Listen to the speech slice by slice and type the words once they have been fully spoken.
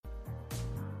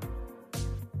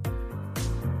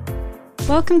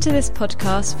Welcome to this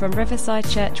podcast from Riverside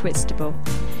Church Whitstable.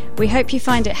 We hope you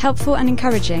find it helpful and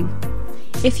encouraging.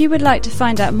 If you would like to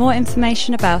find out more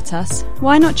information about us,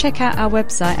 why not check out our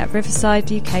website at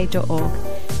riversideuk.org,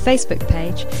 Facebook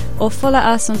page, or follow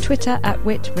us on Twitter at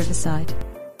 @WhitRiverside.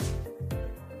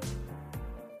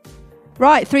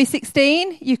 Right,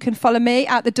 3:16, you can follow me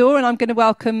out the door, and I'm going to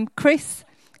welcome Chris,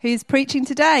 who's preaching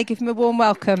today. Give him a warm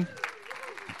welcome.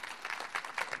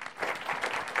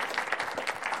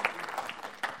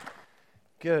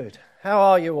 Good. How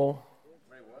are you all?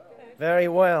 Very well. Very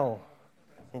well.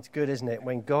 It's good, isn't it,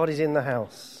 when God is in the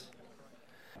house.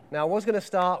 Now, I was going to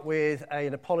start with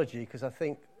an apology because I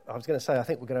think we're going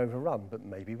to overrun, but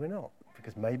maybe we're not,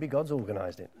 because maybe God's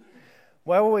organised it.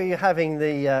 While we were having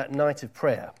the night of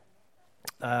prayer,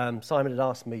 Simon had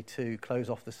asked me to close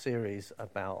off the series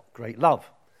about great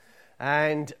love.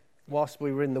 And whilst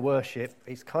we were in the worship,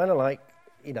 it's kind of like,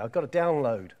 I've got to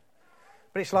download.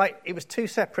 But it's like it was two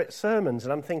separate sermons,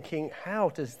 and I'm thinking,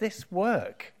 how does this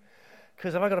work?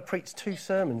 Because have I got to preach two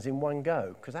sermons in one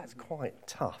go? Because that's quite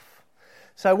tough.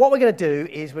 So what we're going to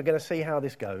do is we're going to see how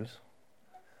this goes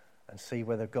and see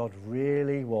whether God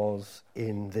really was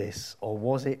in this, or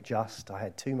was it just I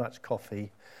had too much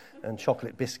coffee and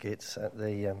chocolate biscuits at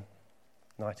the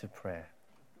night of prayer.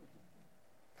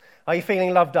 Are you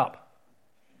feeling loved up?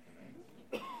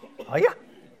 Are you?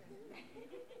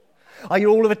 Are you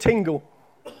all of a tingle?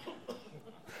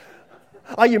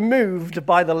 Are you moved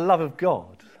by the love of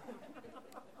God?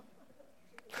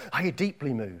 Are you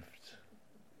deeply moved?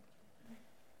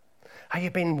 Have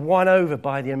you been won over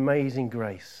by the amazing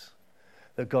grace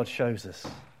that God shows us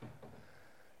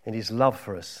in his love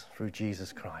for us through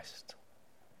Jesus Christ?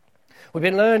 We've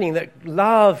been learning that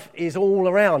love is all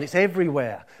around, it's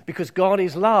everywhere, because God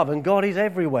is love and God is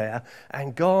everywhere,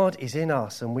 and God is in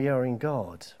us and we are in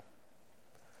God.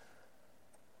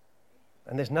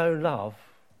 And there's no love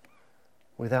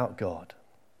without God.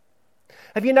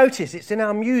 Have you noticed it's in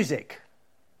our music?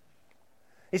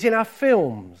 It's in our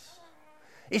films.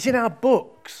 It's in our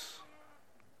books.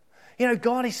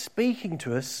 God is speaking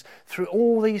to us through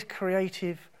all these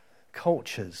creative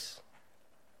cultures.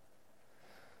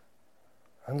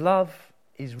 And love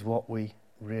is what we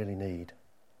really need.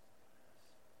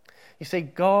 You see,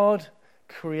 God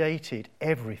created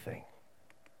everything.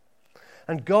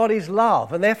 And God is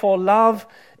love, and therefore love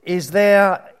is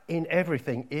there in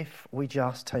everything if we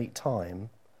just take time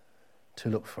to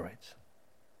look for it.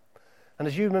 And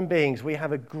as human beings, we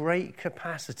have a great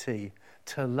capacity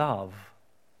to love,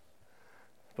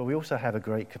 but we also have a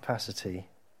great capacity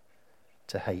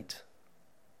to hate.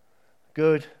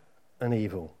 Good and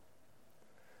evil.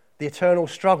 The eternal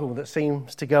struggle that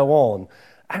seems to go on.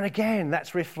 And again,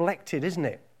 that's reflected, isn't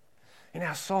it? In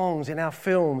our songs, in our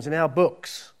films, in our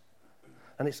books.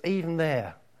 And it's even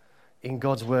there in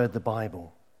God's word, the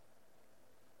Bible.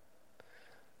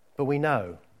 But we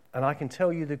know, and I can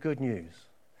tell you the good news,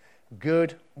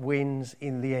 good wins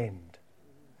in the end.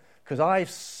 Because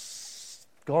I've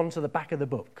gone to the back of the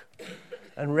book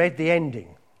and read the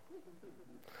ending.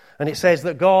 And it says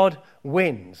that God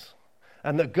wins,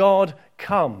 and that God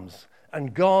comes,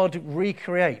 and God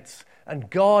recreates, and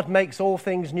God makes all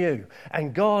things new.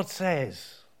 And God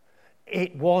says,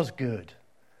 it was good,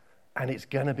 and it's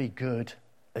going to be good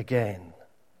again.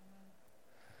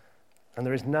 And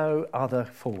there is no other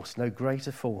force, no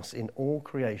greater force in all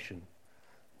creation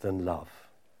than love.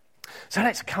 So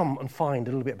let's come and find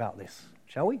a little bit about this,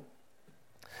 shall we?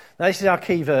 Now, this is our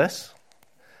key verse,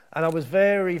 and I was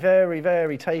very, very,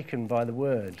 very taken by the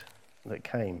word that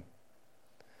came.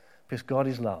 Because God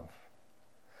is love.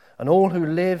 And all who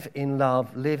live in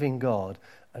love live in God,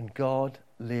 and God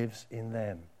lives in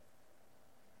them.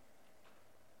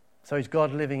 So is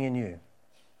God living in you?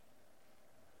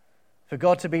 For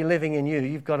God to be living in you,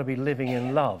 you've got to be living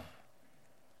in love.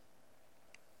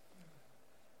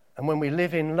 And when we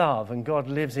live in love and God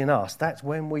lives in us, that's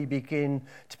when we begin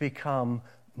to become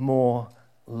more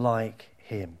like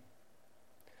him.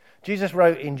 Jesus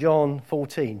wrote in John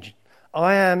 14,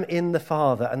 I am in the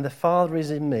Father, and the Father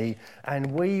is in me,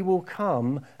 and we will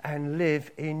come and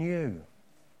live in you.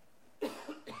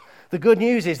 The good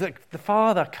news is that the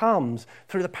Father comes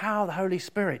through the power of the Holy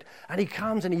Spirit, and he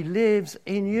comes and he lives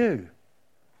in you.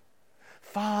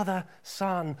 Father,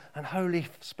 Son, and Holy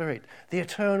Spirit, the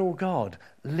eternal God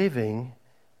living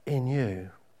in you.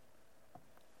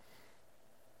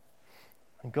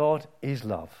 And God is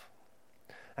love.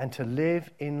 And to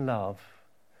live in love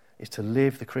is to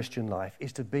live the Christian life,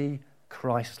 is to be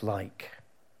Christ-like.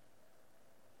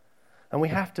 And we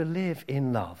have to live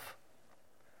in love.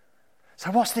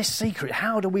 So what's this secret?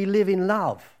 How do we live in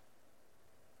love?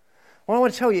 Well, I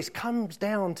want to tell you, it comes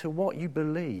down to what you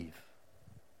believe.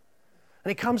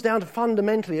 And it comes down to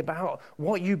fundamentally about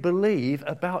what you believe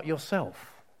about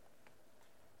yourself.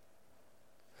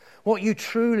 What you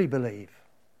truly believe.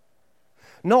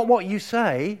 Not what you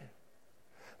say,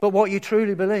 but what you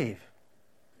truly believe.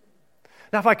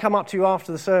 Now, if I come up to you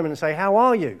after the sermon and say, "How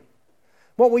are you?"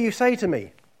 What will you say to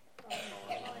me?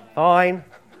 Fine.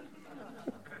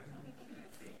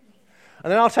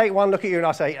 And then I'll take one look at you and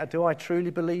I'll say, "Do I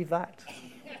truly believe that?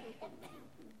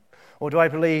 Or do I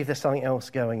believe there's something else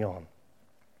going on?"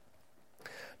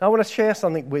 Now, I want to share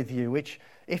something with you which,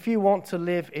 if you want to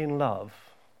live in love,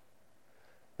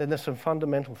 then there's some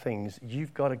fundamental things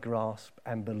you've got to grasp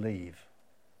and believe.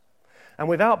 And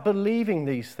without believing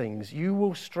these things, you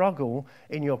will struggle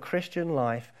in your Christian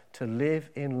life to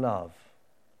live in love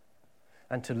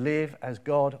and to live as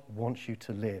God wants you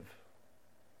to live.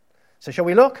 So shall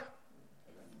we look?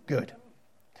 Good.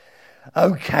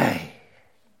 Okay.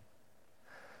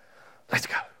 Let's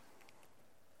go.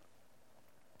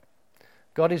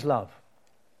 God is love.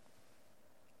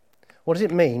 What does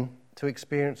it mean to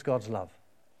experience God's love?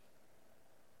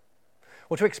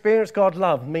 Well, to experience God's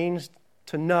love means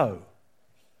to know,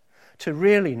 to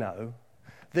really know,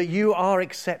 that you are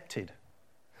accepted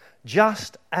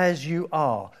just as you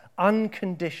are,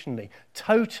 unconditionally,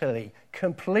 totally,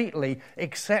 completely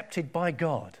accepted by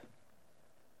God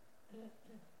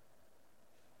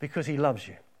because He loves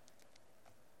you.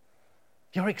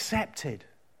 You're accepted.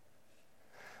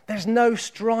 There's no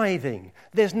striving.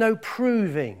 There's no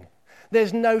proving.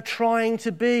 There's no trying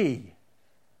to be.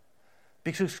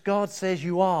 Because God says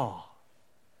you are.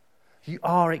 You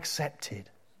are accepted.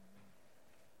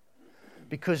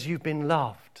 Because you've been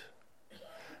loved.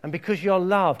 And because you're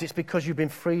loved, it's because you've been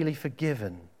freely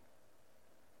forgiven.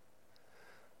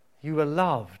 You were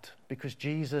loved because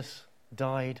Jesus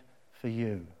died for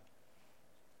you.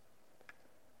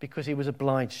 Because He was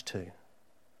obliged to.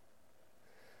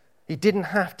 He didn't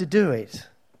have to do it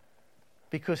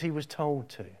because He was told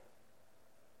to.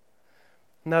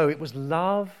 No, it was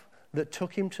love that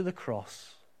took Him to the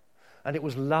cross, and it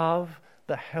was love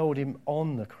that held Him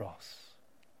on the cross.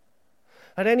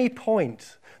 At any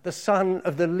point, the Son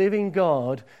of the living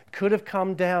God could have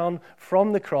come down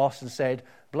from the cross and said,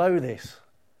 "Blow this.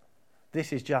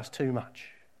 This is just too much."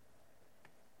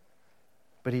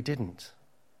 But He didn't.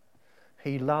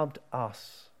 He loved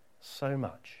us so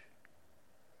much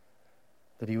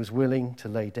that He was willing to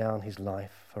lay down His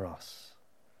life for us.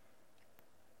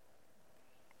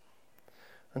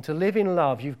 And to live in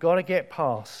love, you've got to get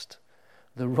past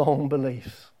the wrong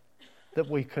beliefs that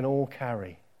we can all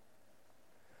carry.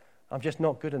 I'm just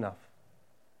not good enough.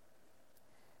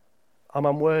 I'm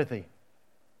unworthy.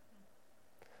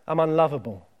 I'm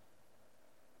unlovable.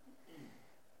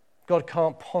 God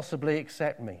can't possibly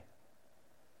accept me.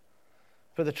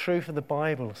 But the truth of the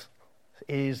Bible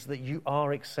is that you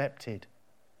are accepted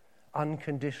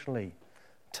unconditionally,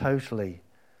 totally,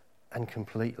 and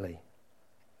completely.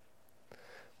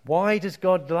 Why does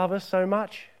God love us so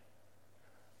much?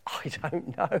 I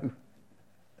don't know.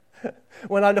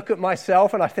 When I look at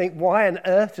myself and I think, why on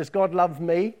earth does God love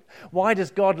me? Why does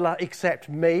God accept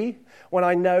me when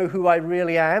I know who I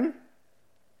really am?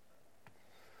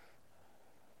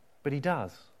 But He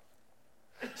does.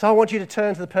 So I want you to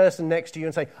turn to the person next to you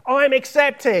and say, "I'm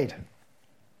accepted."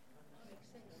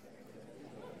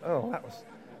 Oh,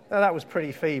 that was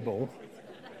pretty feeble.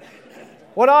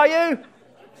 What are you?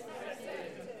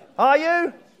 Are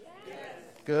you?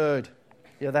 Good.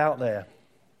 You're out there.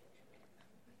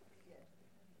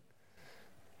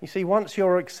 You see, once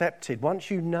you're accepted, once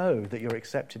you know that you're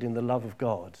accepted in the love of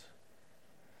God,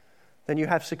 then you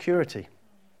have security.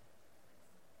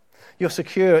 You're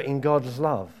secure in God's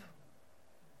love.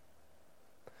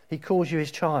 He calls you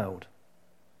His child.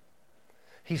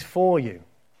 He's for you.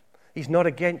 He's not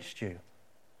against you.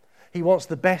 He wants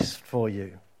the best for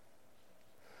you.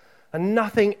 And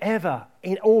nothing ever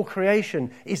in all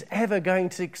creation is ever going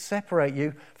to separate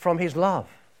you from His love.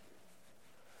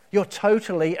 You're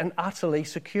totally and utterly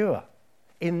secure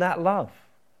in that love.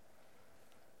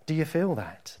 Do you feel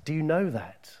that? Do you know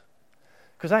that?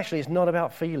 Because actually it's not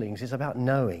about feelings, it's about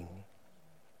knowing.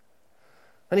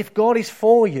 And if God is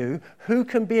for you, who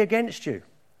can be against you?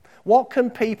 What can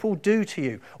people do to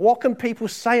you? What can people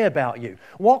say about you?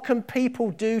 What can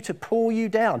people do to pull you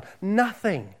down?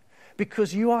 Nothing.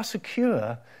 Because you are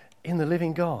secure in the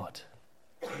living God.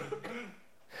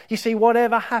 You see,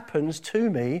 whatever happens to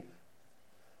me,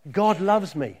 God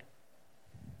loves me.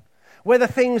 Whether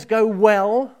things go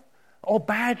well or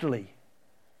badly,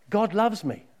 God loves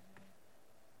me.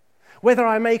 Whether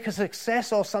I make a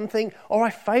success or something or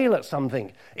I fail at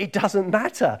something, it doesn't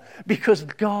matter because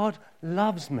God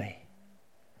loves me.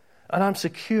 And I'm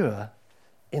secure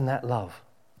in that love.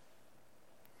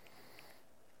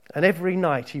 And every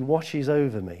night he watches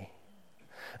over me.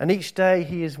 And each day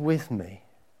he is with me.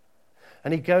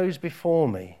 And he goes before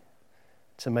me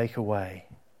to make a way.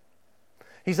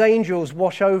 His angels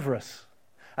wash over us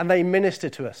and they minister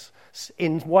to us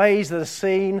in ways that are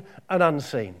seen and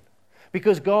unseen.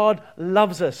 Because God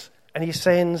loves us and he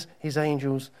sends his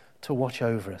angels to watch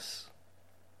over us.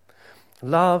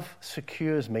 Love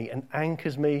secures me and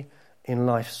anchors me in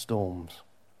life's storms.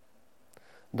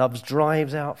 Love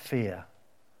drives out fear.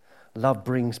 Love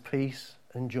brings peace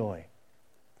and joy.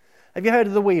 Have you heard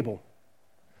of the Weeble?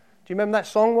 Do you remember that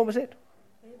song? What was it?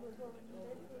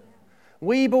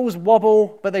 Weebles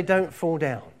wobble, but they don't fall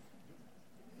down.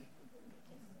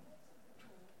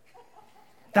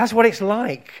 That's what it's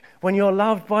like when you're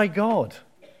loved by God.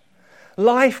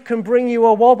 Life can bring you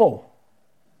a wobble,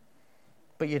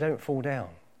 but you don't fall down.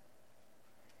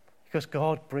 Because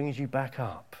God brings you back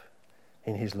up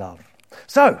in his love.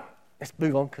 So, let's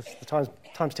move on because the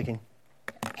time's ticking.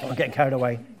 I'm getting carried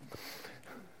away.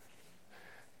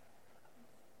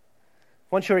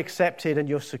 Once you're accepted and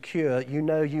you're secure, you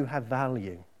know you have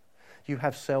value. You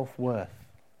have self-worth.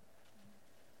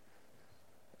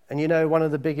 And you know one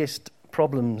of the biggest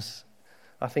problems,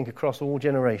 I think, across all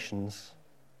generations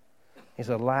is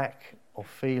a lack of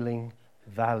feeling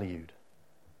valued.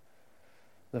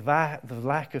 The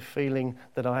lack of feeling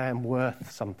that I am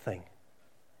worth something.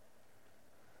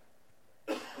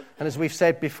 And as we've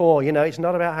said before, it's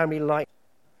not about how many likes.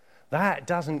 That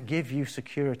doesn't give you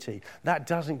security. That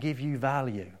doesn't give you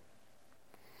value.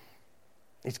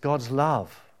 It's God's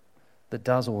love that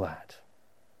does all that.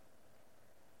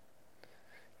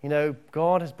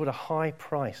 God has put a high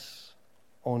price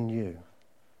on you.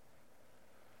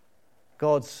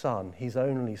 God's Son, his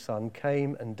only Son,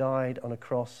 came and died on a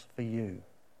cross for you.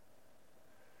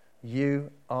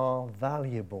 You are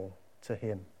valuable to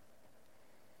him.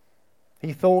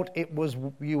 He thought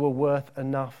you were worth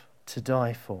enough to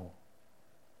die for.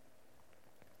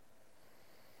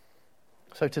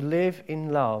 So to live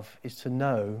in love is to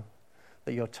know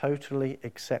that you're totally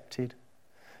accepted,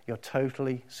 you're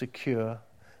totally secure,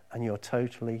 and you're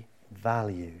totally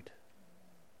valued.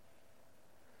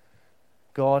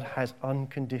 God has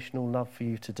unconditional love for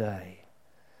you today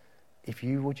if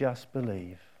you will just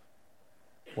believe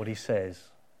what he says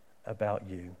about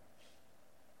you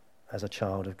as a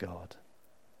child of God.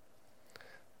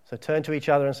 So turn to each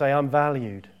other and say, I'm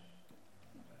valued.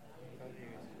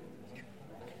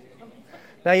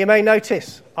 Now you may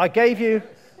notice, I've given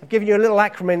you a little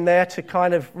acronym there to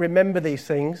kind of remember these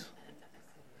things.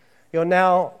 You're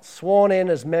now sworn in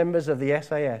as members of the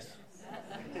SAS.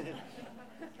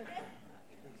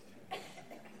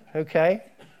 Okay?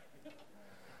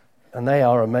 And they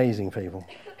are amazing people.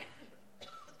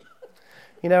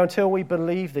 Until we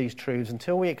believe these truths,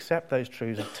 until we accept those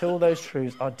truths, until those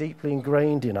truths are deeply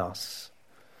ingrained in us,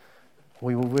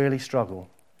 we will really struggle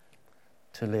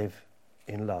to live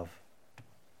in love.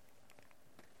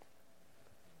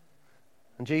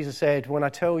 And Jesus said, when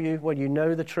you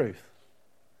know the truth,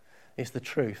 it's the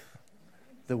truth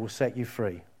that will set you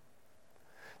free.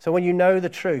 So when you know the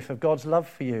truth of God's love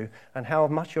for you and how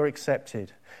much you're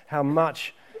accepted, how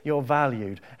much you're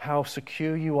valued, how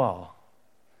secure you are,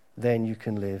 then you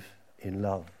can live in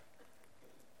love.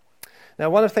 Now,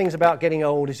 one of the things about getting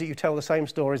old is that you tell the same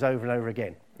stories over and over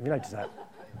again. Have you noticed that?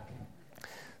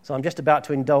 So I'm just about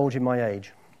to indulge in my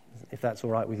age, if that's all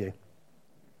right with you.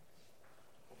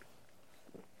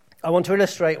 I want to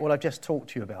illustrate what I've just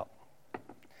talked to you about.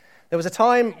 There was a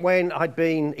time when I'd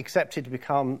been accepted to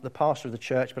become the pastor of the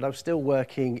church, but I was still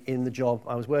working in the job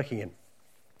I was working in.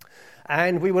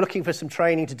 And we were looking for some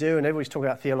training to do, and everybody's talking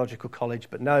about theological college,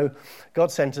 but no, God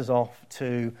sent us off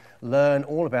to learn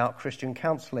all about Christian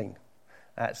counselling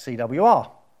at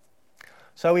CWR.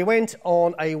 So we went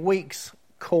on a week's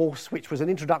course, which was an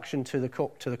introduction to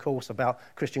the course about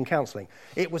Christian counselling.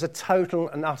 It was a total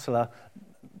and utter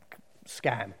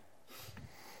scam.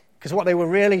 Because what they were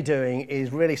really doing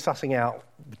is really sussing out,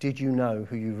 did you know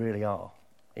who you really are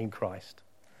in Christ?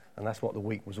 And that's what the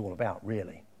week was all about,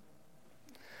 really.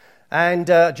 And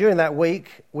during that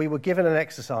week, we were given an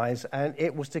exercise, and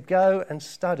it was to go and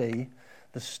study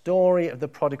the story of the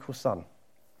prodigal son.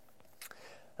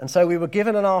 And so we were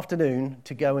given an afternoon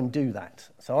to go and do that.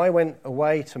 So I went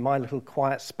away to my little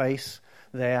quiet space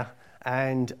there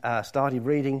and started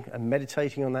reading and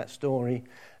meditating on that story.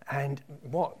 And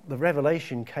what the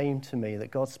revelation came to me,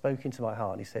 that God spoke into my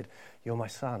heart. He said, you're my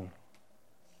son.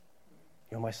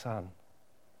 You're my son. And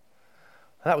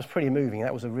that was pretty moving.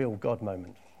 That was a real God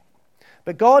moment.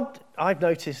 But God, I've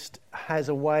noticed, has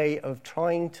a way of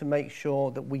trying to make sure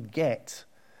that we get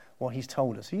what he's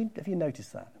told us. Have you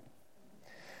noticed that?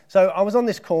 So I was on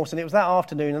this course, and it was that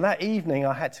afternoon, and that evening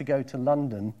I had to go to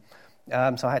London.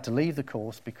 So I had to leave the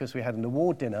course because we had an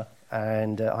award dinner,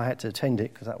 and I had to attend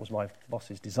it because that was my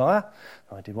boss's desire.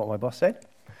 I did what my boss said.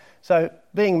 So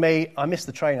being me, I missed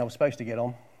the train I was supposed to get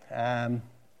on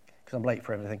because I'm late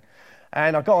for everything.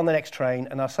 And I got on the next train,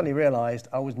 and I suddenly realised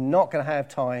I was not going to have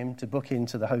time to book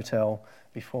into the hotel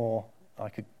before I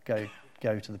could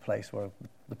go to the place where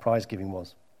the prize giving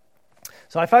was.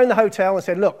 So I phoned the hotel and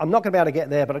said, look, I'm not going to be able to get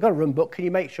there, but I've got a room booked. Can you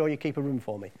make sure you keep a room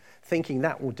for me? Thinking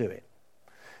that will do it.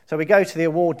 So we go to the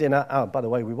award dinner. Oh, by the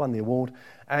way, we won the award.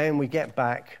 And we get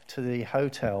back to the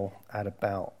hotel at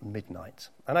about midnight.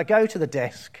 And I go to the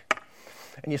desk,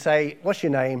 and you say, what's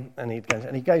your name? And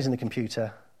he goes in the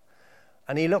computer,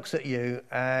 and he looks at you,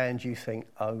 and you think,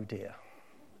 oh, dear.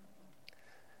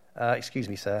 Excuse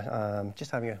me, sir. Just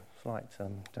having a slight...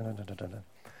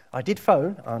 I did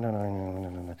phone. Oh,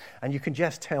 no. And you can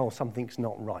just tell something's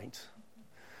not right.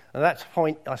 And at that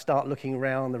point, I start looking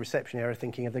around the reception area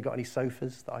thinking, have they got any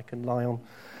sofas that I can lie on?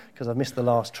 Because I've missed the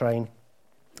last train.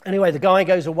 Anyway, the guy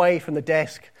goes away from the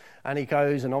desk, and he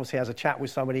goes and obviously has a chat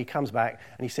with somebody. He comes back,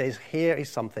 and he says, here is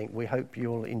something. We hope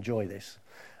you'll enjoy this.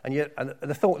 And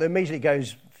the thought that immediately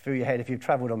goes through your head if you've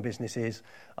travelled on business is,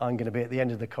 I'm going to be at the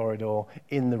end of the corridor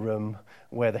in the room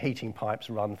where the heating pipes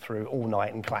run through all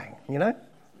night and clang, you know?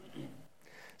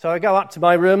 So I go up to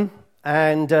my room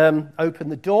and open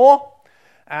the door,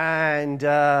 and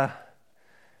wow,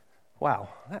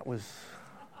 that was...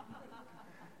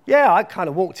 Yeah, I kind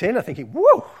of walked in, thinking,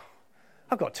 whoa,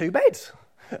 I've got 2 beds.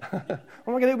 What am I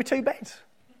going to do with 2 beds?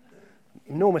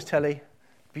 Enormous telly,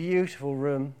 beautiful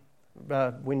room,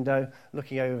 window,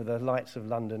 looking over the lights of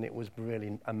London. It was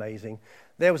really amazing.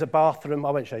 There was a bathroom. I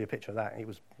won't show you a picture of that.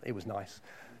 It was nice.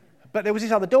 But there was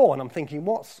this other door, and I'm thinking,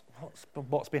 what's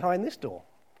behind this door?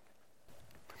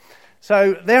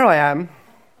 So there I am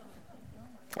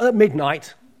at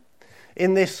midnight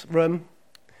in this room,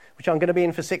 which I'm going to be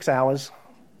in for 6 hours.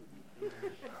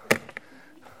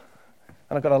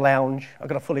 And I've got a lounge, I've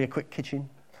got a fully equipped kitchen,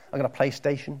 I've got a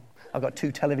PlayStation, I've got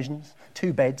 2 televisions,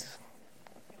 2 beds.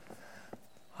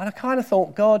 And I kind of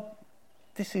thought, God,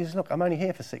 look, I'm only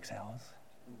here for 6 hours.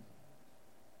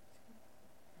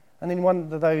 And in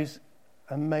one of those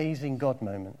amazing God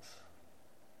moments,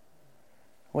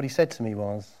 what he said to me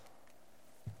was,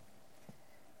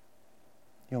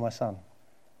 you're my son.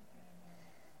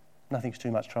 Nothing's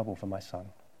too much trouble for my son.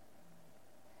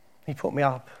 He put me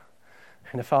up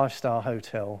in a 5-star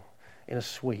hotel in a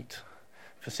suite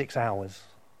for 6 hours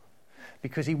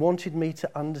because he wanted me to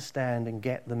understand and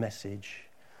get the message,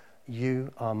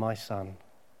 you are my son.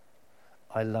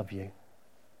 I love you.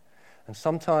 And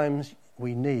sometimes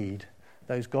we need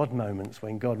those God moments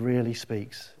when God really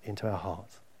speaks into our heart.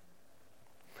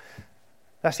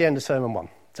 That's the end of Sermon 1.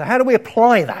 So how do we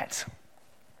apply that?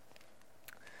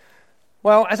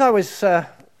 Well, as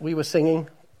we were singing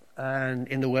and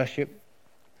in the worship,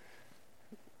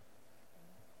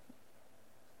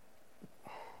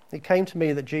 it came to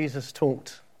me that Jesus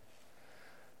talked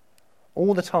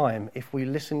all the time, if we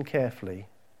listen carefully,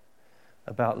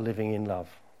 about living in love.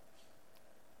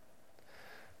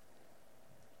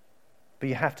 But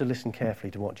you have to listen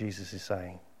carefully to what Jesus is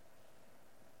saying.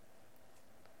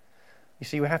 You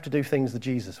see, we have to do things the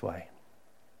Jesus way.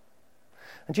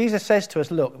 And Jesus says to us,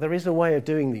 look, there is a way of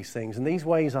doing these things, and these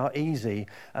ways are easy,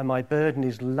 and my burden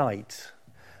is light.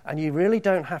 And you really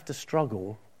don't have to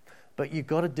struggle, but you've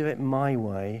got to do it my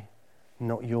way,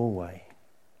 not your way.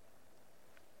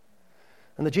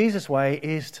 And the Jesus way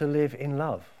is to live in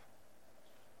love.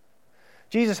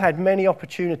 Jesus had many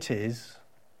opportunities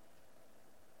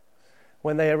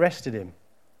when they arrested him,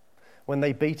 when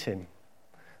they beat him,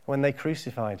 when they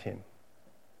crucified him.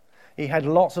 He had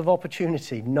lots of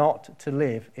opportunity not to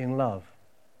live in love,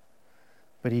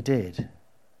 but he did.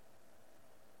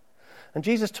 And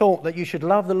Jesus taught that you should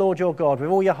love the Lord your God with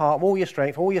all your heart, all your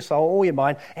strength, all your soul, all your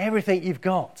mind, everything you've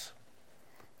got,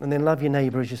 and then love your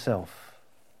neighbour as yourself.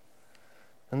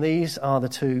 And these are the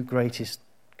 2 greatest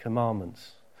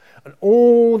commandments. And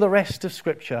all the rest of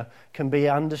Scripture can be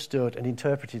understood and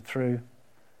interpreted through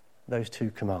those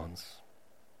 2 commands.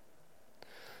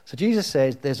 So Jesus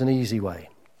says there's an easy way.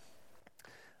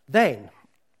 Then,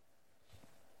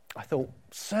 I thought,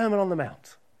 Sermon on the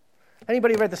Mount.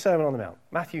 Anybody read the Sermon on the Mount?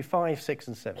 Matthew 5, 6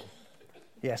 and 7.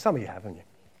 Yeah, some of you have, haven't you?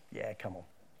 Yeah, come on.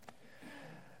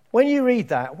 When you read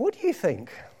that, what do you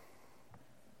think?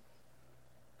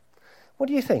 What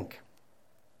do you think?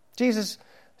 Jesus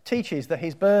teaches that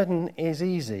his burden is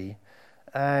easy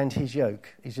and his yoke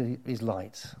is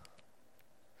light.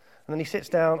 And then he sits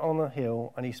down on the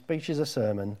hill and he preaches a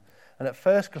sermon And at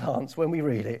first glance, when we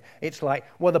read it, it's like,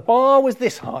 well, the bar was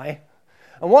this high.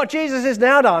 And what Jesus has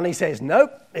now done, he says,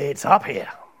 nope, it's up here.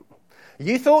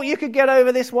 You thought you could get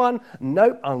over this one?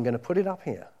 Nope, I'm going to put it up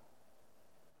here.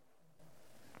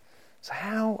 So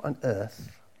how on earth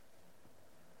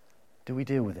do we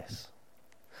deal with this?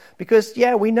 Because,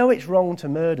 yeah, we know it's wrong to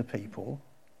murder people.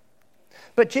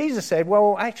 But Jesus said,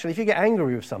 well, actually, if you get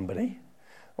angry with somebody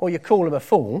or you call them a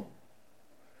fool,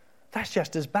 that's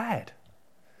just as bad.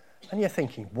 And you're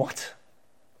thinking, what?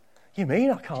 You mean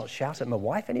I can't shout at my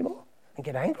wife anymore and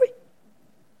get angry?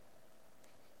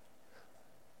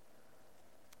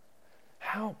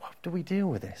 How do we deal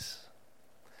with this?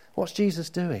 What's Jesus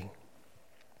doing?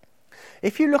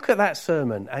 If you look at that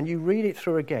sermon and you read it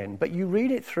through again, but you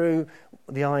read it through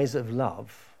the eyes of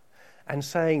love and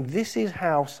saying this is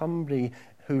how somebody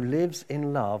who lives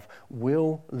in love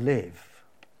will live,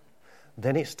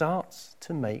 then it starts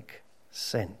to make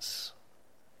sense.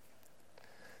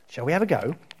 Shall we have a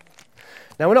go?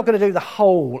 Now, we're not going to do the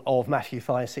whole of Matthew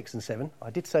 5, 6 and 7. I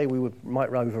did say we might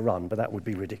overrun, but that would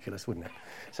be ridiculous, wouldn't it?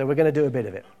 So we're going to do a bit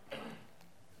of it.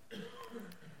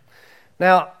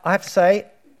 Now, I have to say,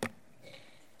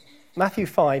 Matthew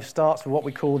 5 starts with what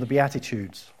we call the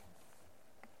Beatitudes.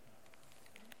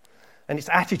 And it's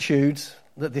attitudes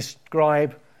that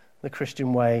describe the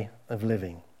Christian way of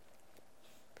living.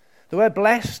 The word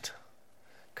blessed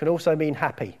can also mean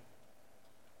happy.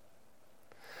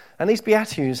 And these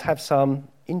Beatitudes have some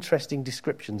interesting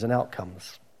descriptions and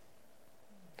outcomes.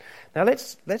 Now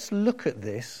let's look at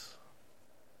this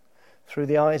through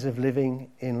the eyes of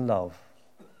living in love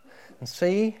and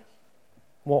see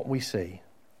what we see.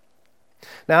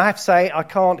 Now I have to say I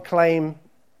can't claim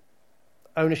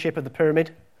ownership of the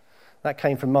pyramid. That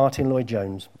came from Martin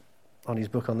Lloyd-Jones on his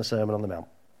book on the Sermon on the Mount.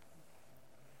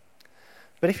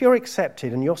 But if you're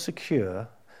accepted and you're secure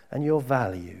and you're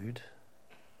valued,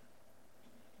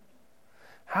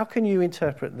 how can you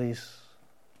interpret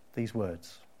these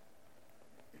words?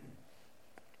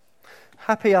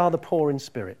 Happy are the poor in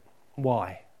spirit.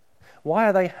 Why? Why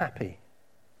are they happy?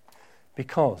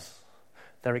 Because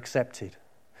they're accepted,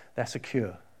 they're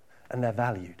secure, and they're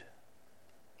valued.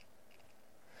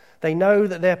 They know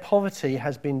that their poverty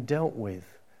has been dealt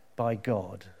with by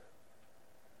God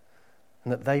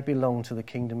and that they belong to the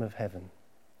kingdom of heaven.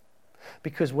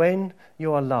 Because when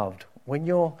you are loved, when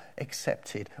you're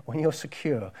accepted, when you're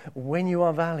secure, when you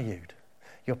are valued,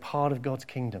 you're part of God's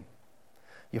kingdom.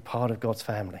 You're part of God's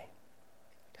family.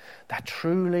 They're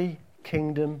truly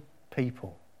kingdom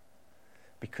people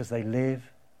because they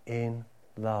live in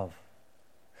love.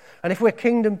 And if we're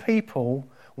kingdom people,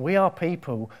 we are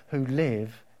people who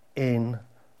live in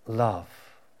love.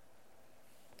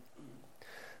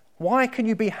 Why can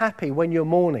you be happy when you're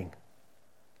mourning?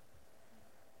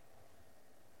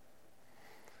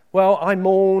 Well, I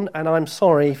mourn and I'm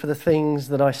sorry for the things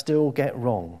that I still get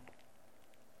wrong.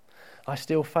 I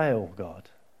still fail, God.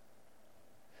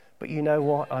 But you know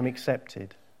what? I'm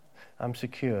accepted. I'm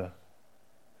secure.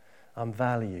 I'm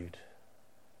valued.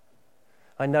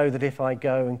 I know that if I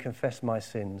go and confess my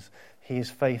sins, He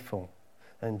is faithful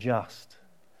and just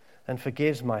and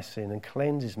forgives my sin and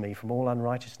cleanses me from all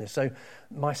unrighteousness. So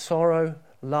my sorrow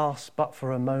lasts but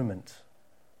for a moment.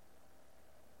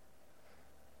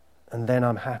 And then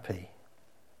I'm happy.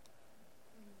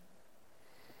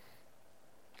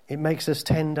 It makes us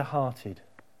tender-hearted.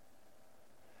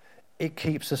 It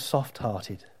keeps us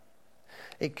soft-hearted.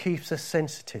 It keeps us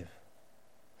sensitive.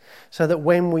 So that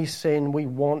when we sin, we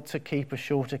want to keep a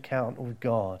short account with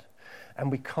God. And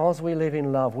because we live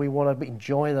in love, we want to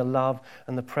enjoy the love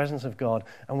and the presence of God.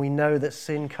 And we know that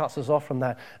sin cuts us off from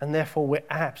that. And therefore, we're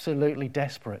absolutely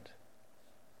desperate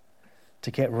to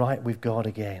get right with God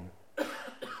again.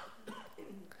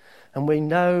 And we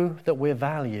know that we're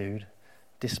valued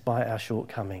despite our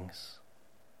shortcomings.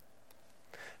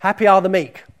 Happy are the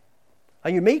meek. Are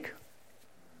you meek?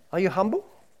 Are you humble?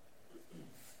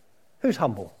 Who's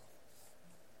humble?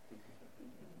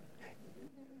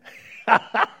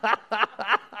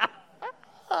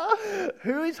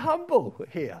 Who is humble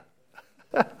here?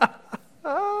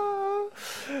 Oh,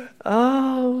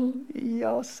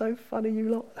 you're so funny,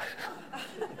 you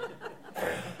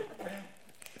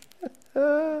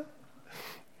lot.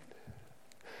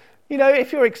 You know,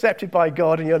 if you're accepted by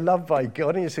God and you're loved by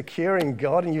God and you're secure in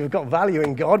God and you've got value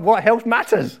in God, what else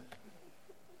matters?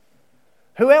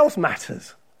 Who else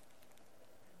matters?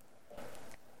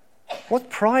 What's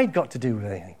pride got to do with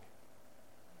anything?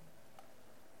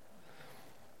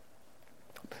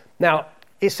 Now,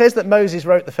 it says that Moses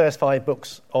wrote the first 5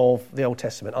 books of the Old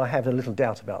Testament. I have a little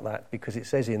doubt about that because it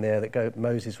says in there that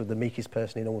Moses was the meekest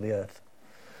person in all the earth.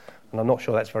 And I'm not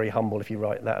sure that's very humble if you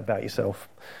write that about yourself.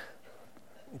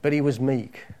 But he was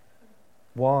meek.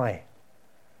 Why?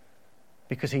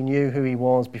 Because he knew who he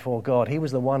was before God. He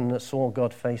was the one that saw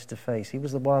God face to face. He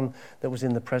was the one that was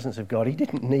in the presence of God. He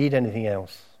didn't need anything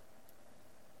else.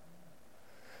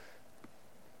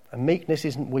 And meekness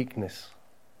isn't weakness.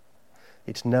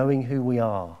 It's knowing who we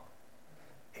are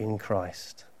in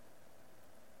Christ.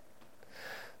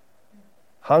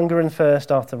 Hunger and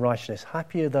thirst after righteousness.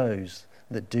 Happy are those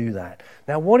that do that.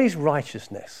 Now, what is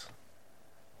righteousness?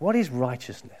 What is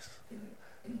righteousness?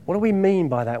 What do we mean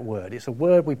by that word? It's a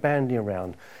word we bandy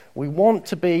around. We want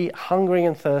to be hungering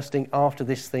and thirsting after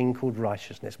this thing called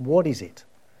righteousness. What is it?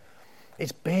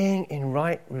 It's being in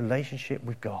right relationship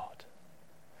with God.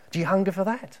 Do you hunger for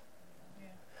that? Yeah.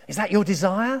 Is that your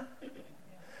desire? Yeah.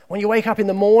 When you wake up in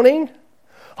the morning,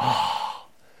 I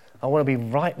want to be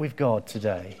right with God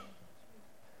today.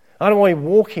 I don't want to be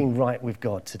walking right with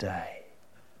God today.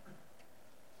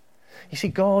 You see,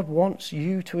 God wants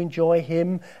you to enjoy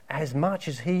him as much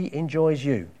as he enjoys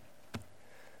you.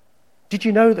 Did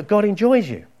you know that God enjoys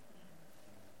you?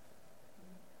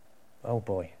 Oh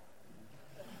boy.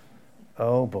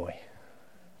 Oh boy.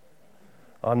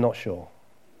 I'm not sure.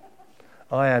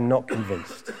 I am not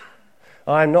convinced.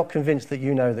 I am not convinced that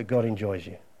you know that God enjoys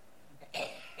you.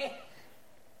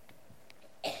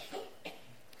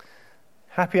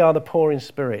 Happy are the poor in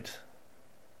spirit,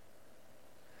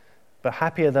 but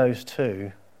happy are those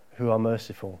too who are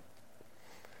merciful.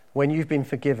 When you've been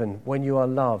forgiven, when you are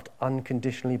loved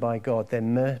unconditionally by God,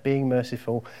 then being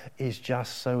merciful is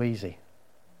just so easy.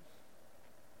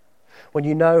 When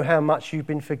you know how much you've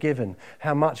been forgiven,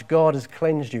 how much God has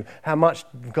cleansed you, how much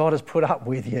God has put up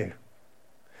with you,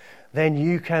 then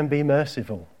you can be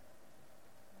merciful.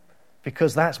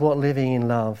 Because that's what living in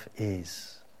love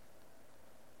is.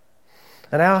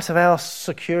 And out of our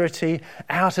security,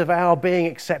 out of our being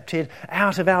accepted,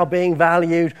 out of our being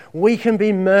valued, we can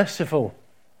be merciful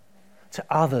to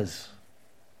others.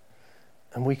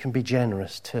 And we can be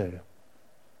generous too.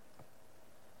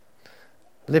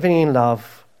 Living in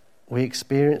love, we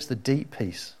experience the deep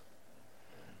peace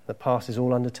that passes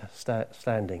all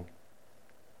understanding.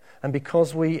 And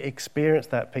because we experience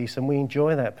that peace and we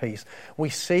enjoy that peace, we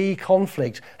see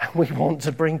conflict and we want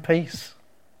to bring peace.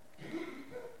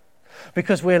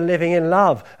 Because we're living in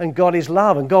love, and God is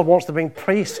love, and God wants to bring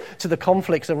peace to the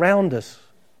conflicts around us.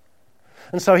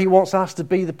 And so he wants us to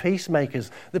be the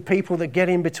peacemakers, the people that get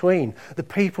in between, the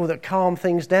people that calm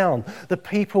things down, the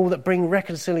people that bring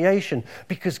reconciliation,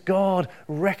 because God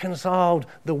reconciled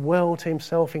the world to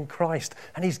himself in Christ,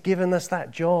 and he's given us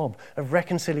that job of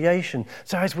reconciliation.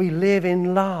 So as we live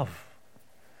in love,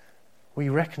 we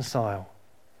reconcile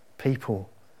people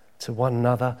to one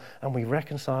another, and we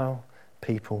reconcile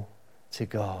people to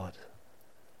God.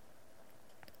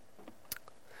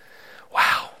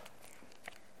 Wow.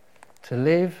 To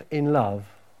live in love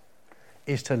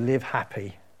is to live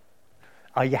happy.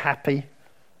 Are you happy?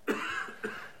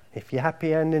 If you're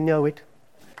happy and you know it.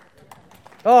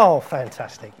 Oh,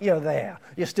 fantastic. You're there.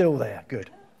 You're still there. Good.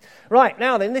 Right,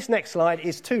 now then, this next slide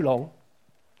is too long.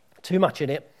 Too much in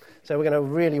it. So we're going to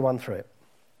really run through it.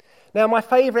 Now, my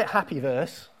favourite happy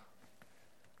verse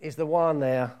is the one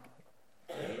there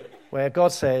where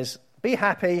God says, be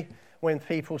happy when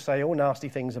people say all nasty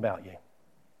things about you.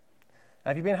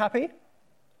 Have you been happy?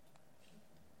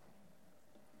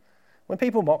 When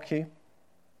people mock you,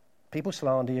 people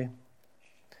slander you,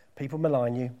 people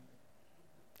malign you.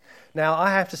 Now,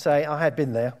 I have to say, I have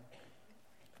been there.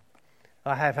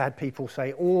 I have had people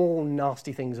say all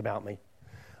nasty things about me,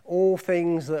 all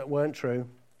things that weren't true,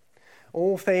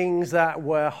 all things that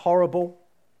were horrible,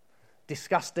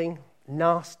 disgusting,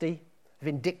 nasty,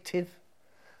 vindictive.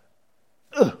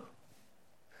 Ugh.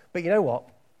 But you know what?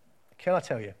 Can I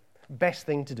tell you? Best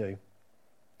thing to do.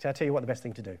 Can I tell you what the best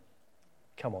thing to do?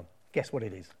 Come on. Guess what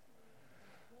it is?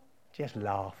 Just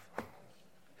laugh.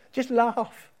 Just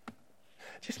laugh.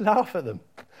 Just laugh at them.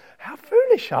 How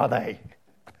foolish are they?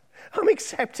 I'm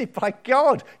accepted by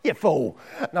God, you fool.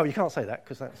 No, you can't say that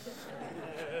because that's...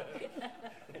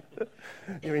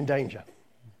 You're in danger.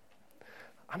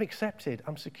 I'm accepted,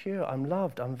 I'm secure, I'm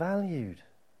loved, I'm valued.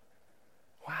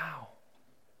 Wow.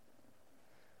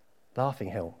 Laughing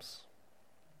helps.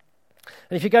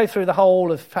 And if you go through the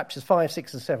whole of chapters 5,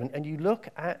 6 and 7 and you look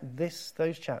at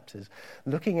those chapters,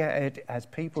 looking at it as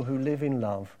people who live in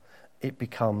love, it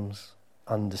becomes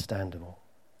understandable.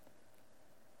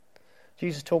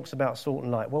 Jesus talks about salt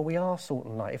and light. Well, we are salt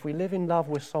and light. If we live in love,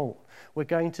 we're salt. We're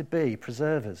going to be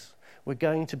preservers. We're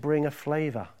going to bring a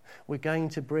flavour. We're going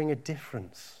to bring a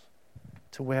difference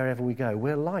to wherever we go.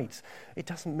 We're light. It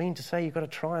doesn't mean to say you've got to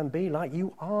try and be light.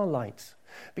 You are light.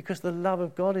 because the love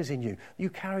of God is in you. You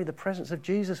carry the presence of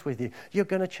Jesus with you. You're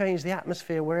going to change the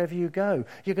atmosphere wherever you go.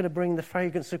 You're going to bring the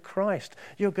fragrance of Christ.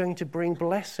 You're going to bring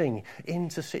blessing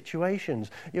into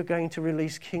situations. You're going to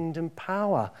release kingdom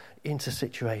power into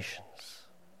situations.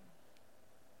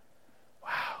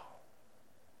 Wow.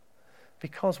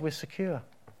 Because we're secure.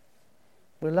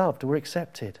 We're loved. We're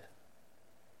accepted.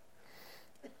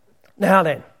 Now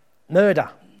then, murder.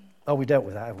 Oh, we dealt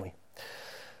with that, haven't we?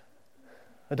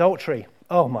 Adultery.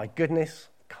 Oh my goodness.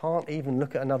 Can't even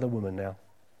look at another woman now.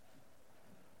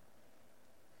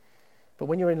 But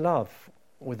when you're in love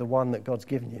with the one that God's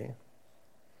given you,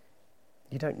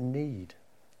 you don't need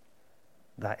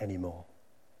that anymore.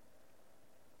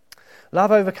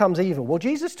 Love overcomes evil. Well,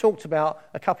 Jesus talked about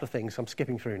a couple of things. I'm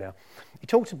skipping through now. He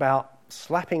talked about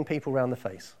slapping people around the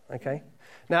face, okay?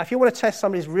 Now, if you want to test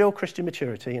somebody's real Christian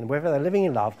maturity and whether they're living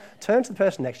in love, turn to the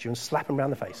person next to you and slap them around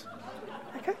the face.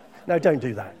 Okay? No, don't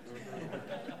do that.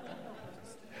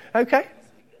 Okay?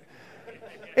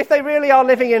 If they really are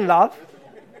living in love,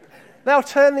 they'll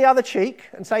turn the other cheek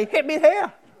and say, hit me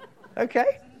here.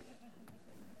 Okay?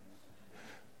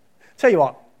 Tell you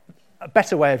what, a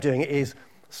better way of doing it is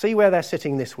see where they're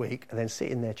sitting this week and then sit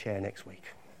in their chair next week.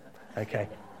 Okay?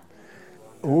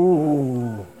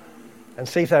 Ooh. And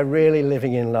see if they're really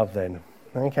living in love then.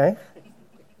 Okay?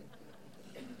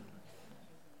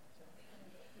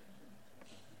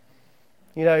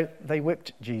 You know, they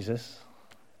whipped Jesus,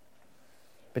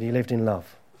 but he lived in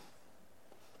love.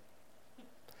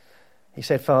 He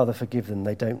said, Father, forgive them.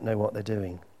 They don't know what they're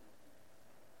doing.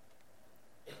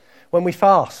 When we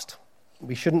fast,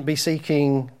 we shouldn't be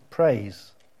seeking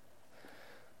praise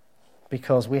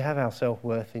because we have our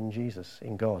self-worth in Jesus,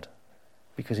 in God,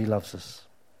 because he loves us.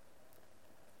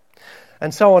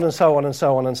 And so on and so on and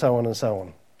so on and so on and so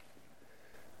on.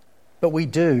 But we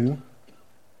do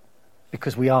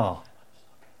because we are.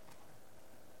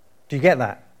 Do you get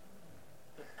that?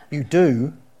 You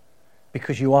do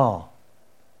because you are.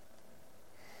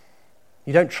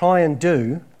 You don't try and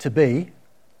do to be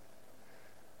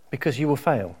because you will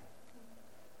fail.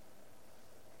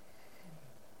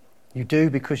 You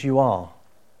do because you are.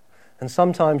 And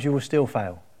sometimes you will still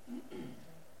fail.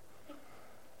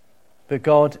 But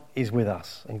God is with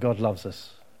us, and God loves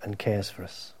us and cares for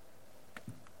us.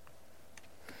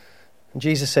 And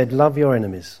Jesus said, love your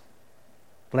enemies,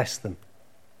 bless them,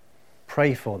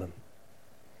 pray for them.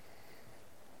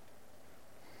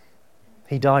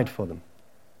 He died for them.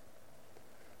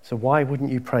 So why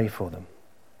wouldn't you pray for them?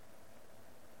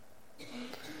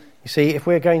 You see, if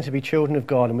we're going to be children of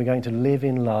God and we're going to live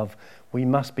in love, we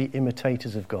must be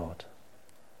imitators of God.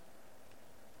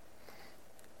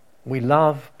 We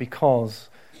love because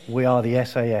we are the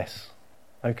SAS,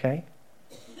 okay?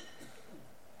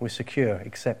 We're secure,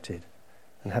 accepted,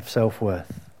 and have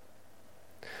self-worth.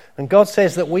 And God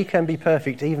says that we can be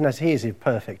perfect even as he is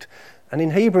perfect. And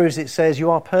in Hebrews it says you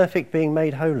are perfect being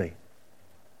made holy.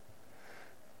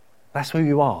 That's who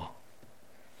you are.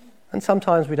 And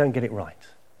sometimes we don't get it right.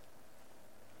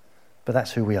 But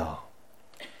that's who we are.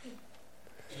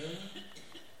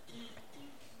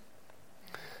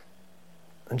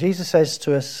 And Jesus says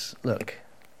to us, look,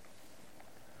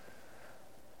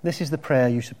 this is the prayer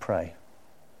you should pray.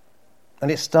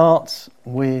 And it starts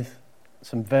with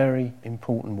some very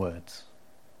important words.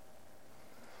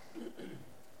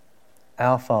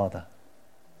 Our Father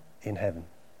in heaven.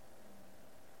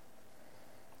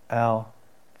 Our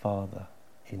Father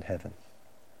in heaven.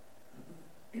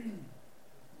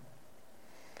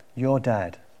 Your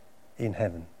dad in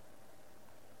heaven.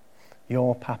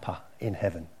 Your papa in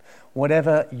heaven.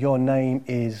 Whatever your name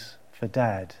is for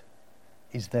dad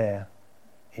is there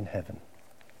in heaven.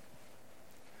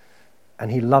 And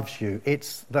he loves you.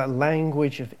 It's that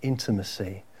language of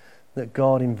intimacy that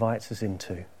God invites us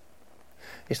into.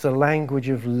 It's the language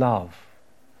of love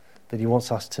that he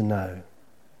wants us to know.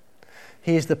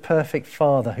 He is the perfect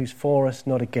Father who's for us,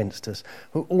 not against us,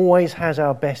 who always has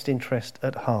our best interest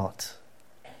at heart.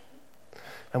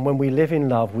 And when we live in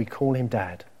love, we call him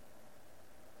Dad.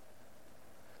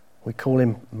 We call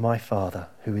him my Father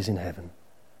who is in heaven.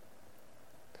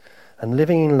 And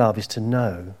living in love is to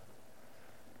know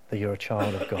that you're a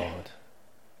child of God,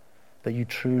 that you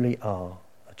truly are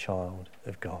a child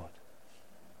of God.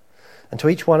 And to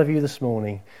each one of you this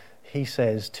morning, he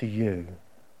says to you,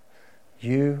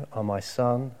 you are my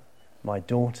son, my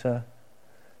daughter.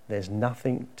 There's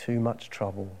nothing too much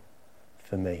trouble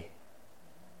for me.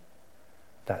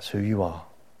 That's who you are.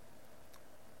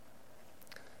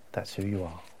 That's who you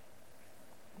are.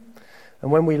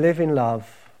 And when we live in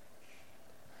love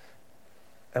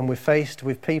and we're faced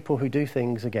with people who do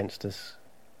things against us,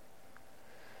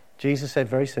 Jesus said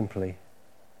very simply,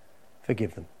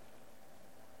 forgive them.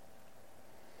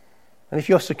 And if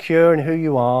you're secure in who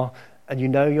you are, and you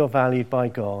know you're valued by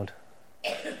God,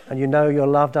 and you know you're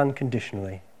loved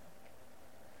unconditionally,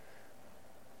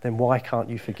 then why can't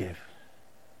you forgive?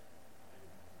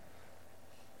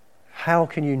 How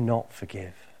can you not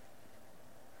forgive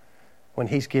when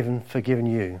he's forgiven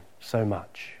you so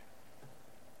much?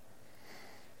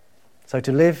 So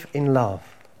to live in love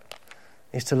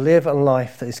is to live a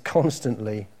life that is constant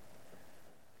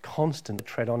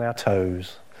tread on our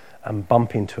toes and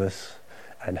bump into us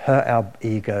and hurt our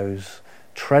egos,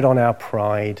 tread on our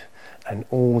pride and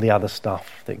all the other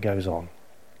stuff that goes on.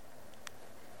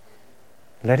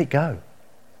 Let it go.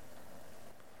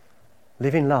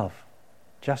 Live in love,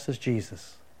 just as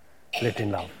Jesus lived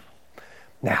in love.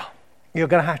 Now, you're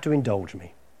going to have to indulge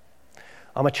me.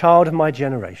 I'm a child of my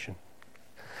generation,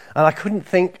 and I couldn't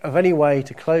think of any way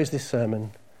to close this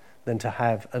sermon than to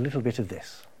have a little bit of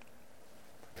this.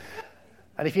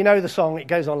 And if you know the song, it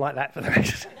goes on like that for the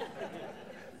next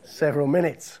several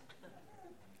minutes.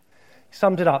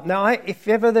 Summed it up. Now, if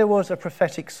ever there was a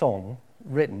prophetic song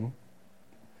written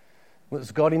that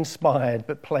was God-inspired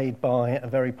but played by a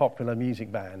very popular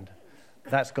music band,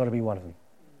 that's got to be one of them.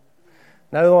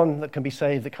 No one that can be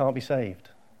saved that can't be saved.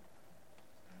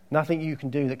 Nothing you can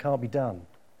do that can't be done.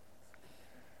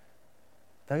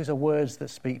 Those are words that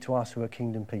speak to us who are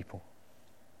kingdom people.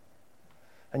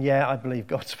 And yeah, I believe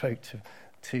God speaks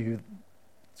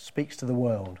to the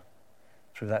world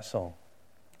through that song.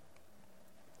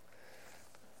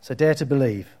 So dare to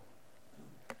believe.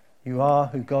 You are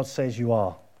who God says you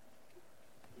are.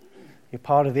 You're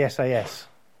part of the SAS.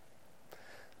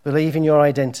 Believe in your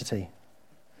identity.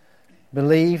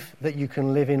 Believe that you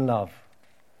can live in love,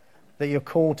 that you're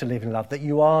called to live in love, that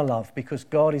you are love because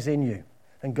God is in you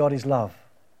and God is love.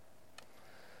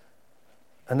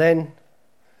 And then,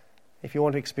 if you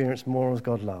want to experience more of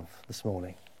God's love this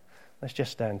morning, let's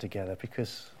just stand together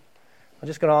because I'm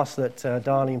just going to ask that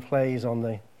Darlene plays on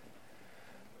the...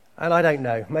 And I don't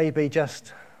know, maybe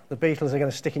just the Beatles are going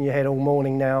to stick in your head all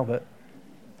morning now, but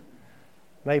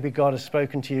maybe God has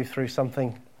spoken to you through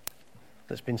something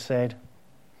that's been said,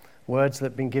 words that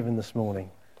have been given this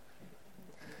morning.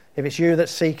 If it's you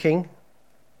that's seeking,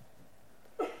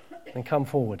 then come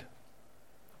forward,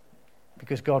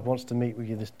 because God wants to meet with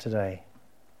you today.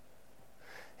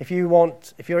 If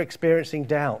you're experiencing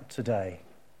doubt today,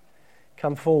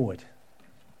 come forward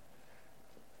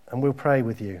and we'll pray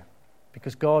with you,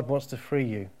 because God wants to free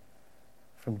you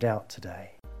from doubt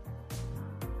today.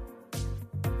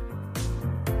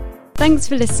 Thanks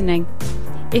for listening.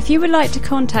 If you would like to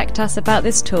contact us about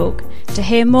this talk, to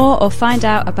hear more or find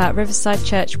out about Riverside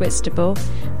Church Whitstable,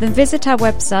 then visit our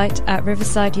website at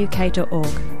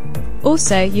riversideuk.org.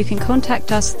 Also, you can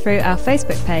contact us through our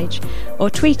Facebook page or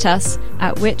tweet us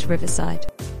at Whit Riverside.